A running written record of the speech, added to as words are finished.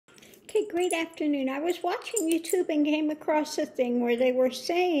Okay, great afternoon. I was watching YouTube and came across a thing where they were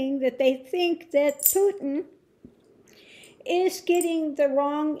saying that they think that Putin is getting the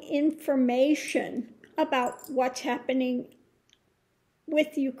wrong information about what's happening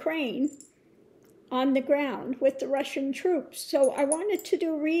with Ukraine on the ground with the Russian troops. So I wanted to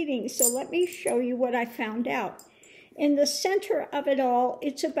do readings, so let me show you what I found out. In the center of it all,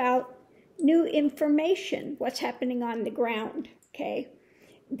 it's about new information, what's happening on the ground, okay?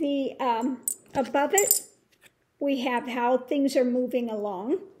 Above it, we have how things are moving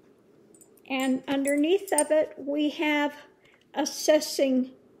along. And underneath of it, we have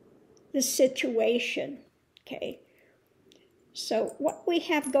assessing the situation, okay? So what we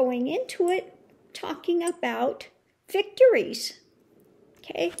have going into it, talking about victories,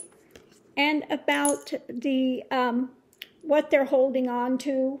 okay? And about the what they're holding on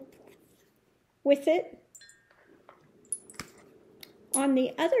to with it. On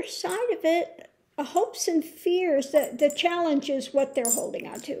the other side of it, hopes and fears, the challenge is what they're holding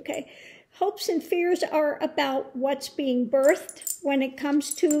on to, okay? Hopes and fears are about what's being birthed when it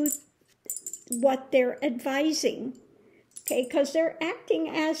comes to what they're advising, okay? Because they're acting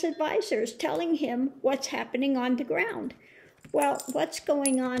as advisors, telling him what's happening on the ground. Well, what's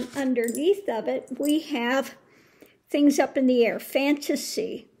going on underneath of it? We have things up in the air,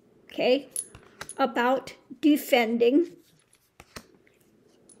 fantasy, okay? About defending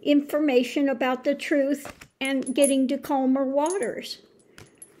information about the truth and getting to calmer waters.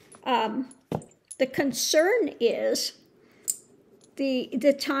 The concern is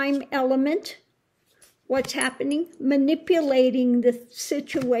the time element, what's happening, manipulating the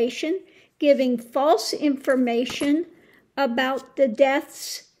situation, giving false information about the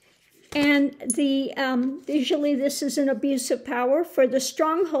deaths, and the usually this is an abuse of power for the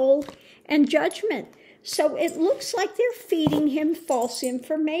stronghold and judgment. So it looks like they're feeding him false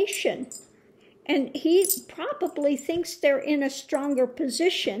information. And he probably thinks they're in a stronger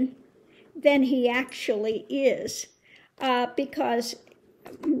position than he actually is. Because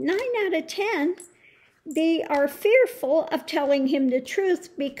 9 out of 10, they are fearful of telling him the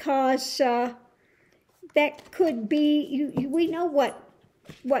truth because that could be, we know what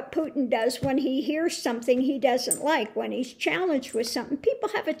Putin does when he hears something he doesn't like, when he's challenged with something. People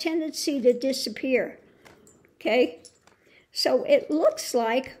have a tendency to disappear. Okay, so it looks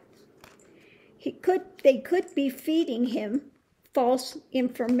like they could be feeding him false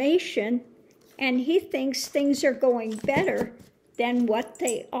information, and he thinks things are going better than what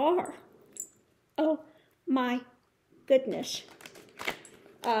they are. Oh my goodness.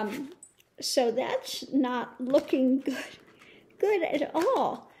 So that's not looking good at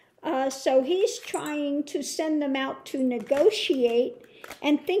all. So he's trying to send them out to negotiate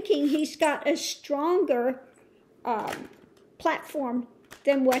and thinking he's got a stronger platform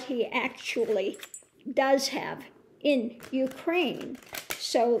than what he actually does have in Ukraine.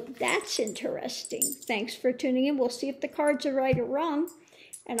 So that's interesting. Thanks for tuning in. We'll see if the cards are right or wrong,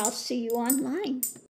 and I'll see you online.